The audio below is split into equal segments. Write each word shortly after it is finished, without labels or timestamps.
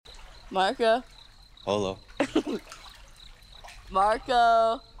Marco? Hello.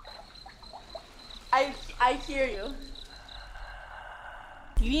 Marco? I hear you.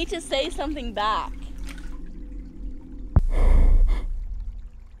 You need to say something back.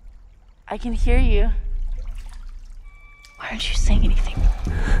 I can hear you. Why aren't you saying anything?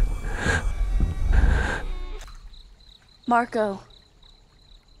 Marco.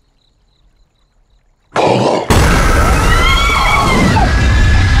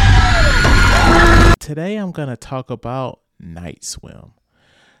 Today I'm going to talk about Night Swim.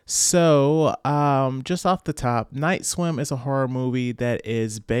 So, just off the top, Night Swim is a horror movie that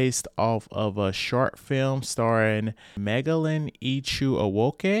is based off of a short film starring Megalyn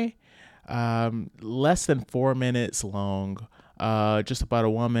Ichuawoke. Less than 4 minutes long. Just about a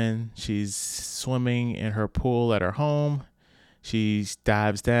woman. She's swimming in her pool at her home. She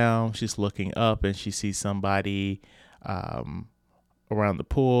dives down. She's looking up and she sees somebody around the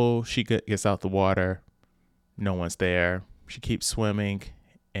pool. She gets out the water. No one's there. She keeps swimming.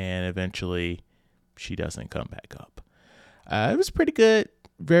 And eventually she doesn't come back up. It was pretty good,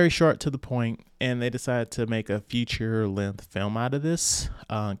 very short to the point, and they decided to make a feature-length film out of this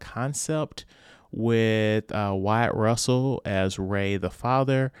concept with Wyatt Russell as Ray the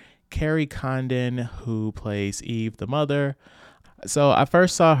father, Carrie Condon, who plays Eve the mother. So I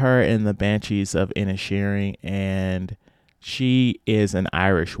first saw her in The Banshees of Inisherin, and she is an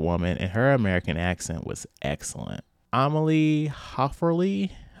Irish woman, and her American accent was excellent. Amelie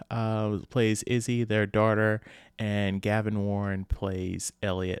Hofferley plays Izzy, their daughter, and Gavin Warren plays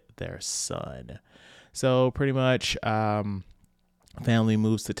Elliot, their son. So pretty much, family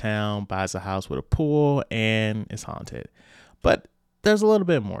moves to town, buys a house with a pool, and is haunted. But there's a little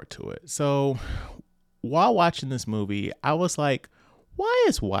bit more to it. So while watching this movie, I was like, why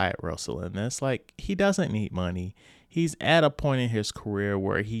is Wyatt Russell in this? Like, he doesn't need money. He's at a point in his career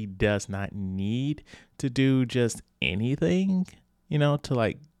where he does not need to do just anything, to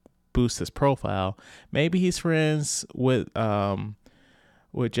like boost his profile. Maybe he's friends with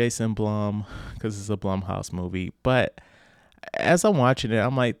Jason Blum because it's a Blumhouse movie. But as I'm watching it,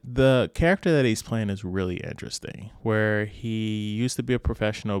 I'm like, the character that he's playing is really interesting, where he used to be a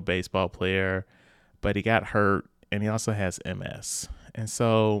professional baseball player, but he got hurt and he also has MS. And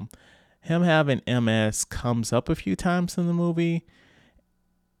so him having MS comes up a few times in the movie,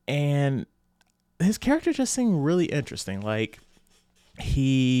 and his character just seemed really interesting. Like,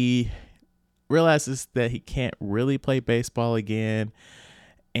 he realizes that he can't really play baseball again,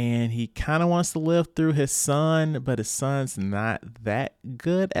 and he kind of wants to live through his son, but his son's not that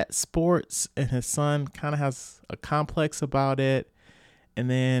good at sports, and his son kind of has a complex about it. And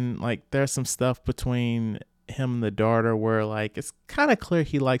then, like, there's some stuff between him and the daughter where, like, it's kind of clear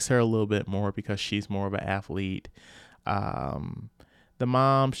he likes her a little bit more because she's more of an athlete. The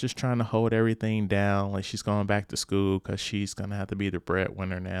mom's just trying to hold everything down, like she's going back to school because she's gonna have to be the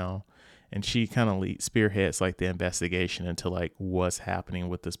breadwinner now, and she kind of spearheads like the investigation into like what's happening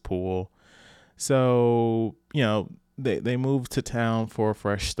with this pool. So they move to town for a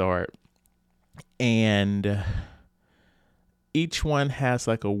fresh start, and each one has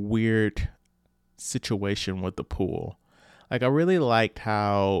like a weird situation with the pool. Like, I really liked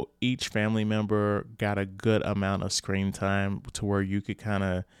how each family member got a good amount of screen time to where you could kind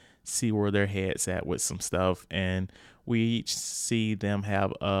of see where their head's at with some stuff. And we each see them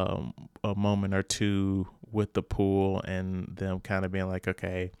have a moment or two with the pool and them kind of being like,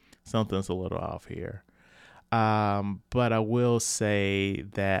 okay, something's a little off here. But I will say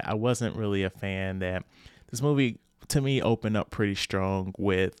that I wasn't really a fan that this movie, to me, opened up pretty strong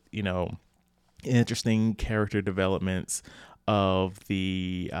with, interesting character developments of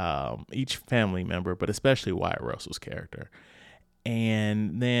the each family member, but especially Wyatt Russell's character.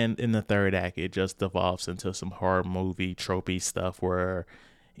 And then in the third act, it just devolves into some horror movie tropey stuff where,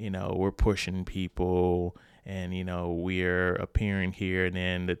 we're pushing people and, we're appearing here, and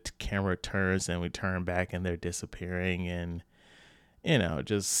then the camera turns and we turn back and they're disappearing, and,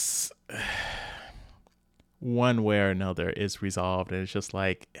 just one way or another is resolved. And it's just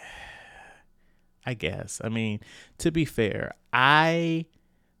like, I guess. I mean, to be fair, the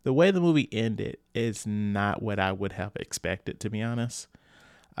way the movie ended is not what I would have expected, to be honest.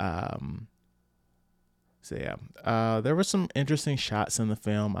 There were some interesting shots in the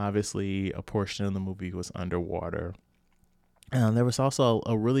film. Obviously, a portion of the movie was underwater. There was also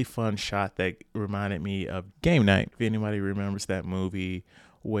a really fun shot that reminded me of Game Night. If anybody remembers that movie,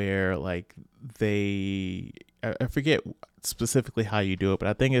 where like I forget specifically how you do it, but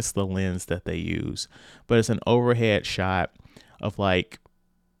I think it's the lens that they use. But it's an overhead shot of like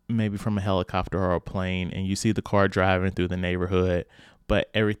maybe from a helicopter or a plane, and you see the car driving through the neighborhood, but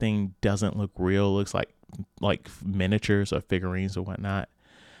everything doesn't look real. It looks like miniatures or figurines or whatnot.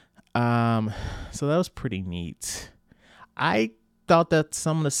 So that was pretty neat. I thought that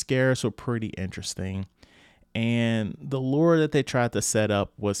some of the scares were pretty interesting, and the lore that they tried to set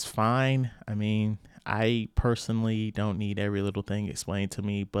up was fine. I mean, I personally don't need every little thing explained to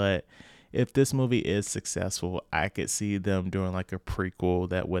me, but if this movie is successful, I could see them doing like a prequel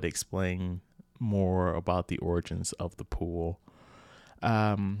that would explain more about the origins of the pool.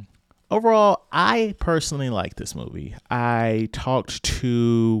 Overall, I personally like this movie. I talked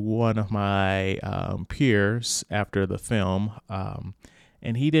to one of my peers after the film,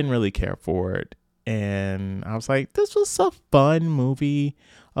 and he didn't really care for it. And I was like, this was a fun movie,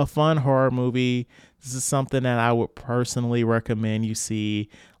 a fun horror movie. This is something that I would personally recommend you see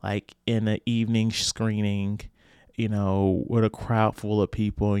like in an evening screening, with a crowd full of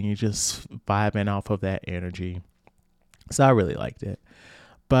people and you just vibing off of that energy. So I really liked it.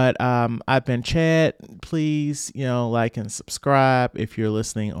 But I've been Chad. Please, like and subscribe if you're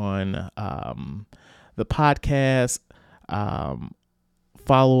listening on the podcast.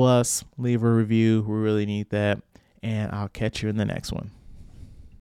 Follow us, leave a review. We really need that. And I'll catch you in the next one.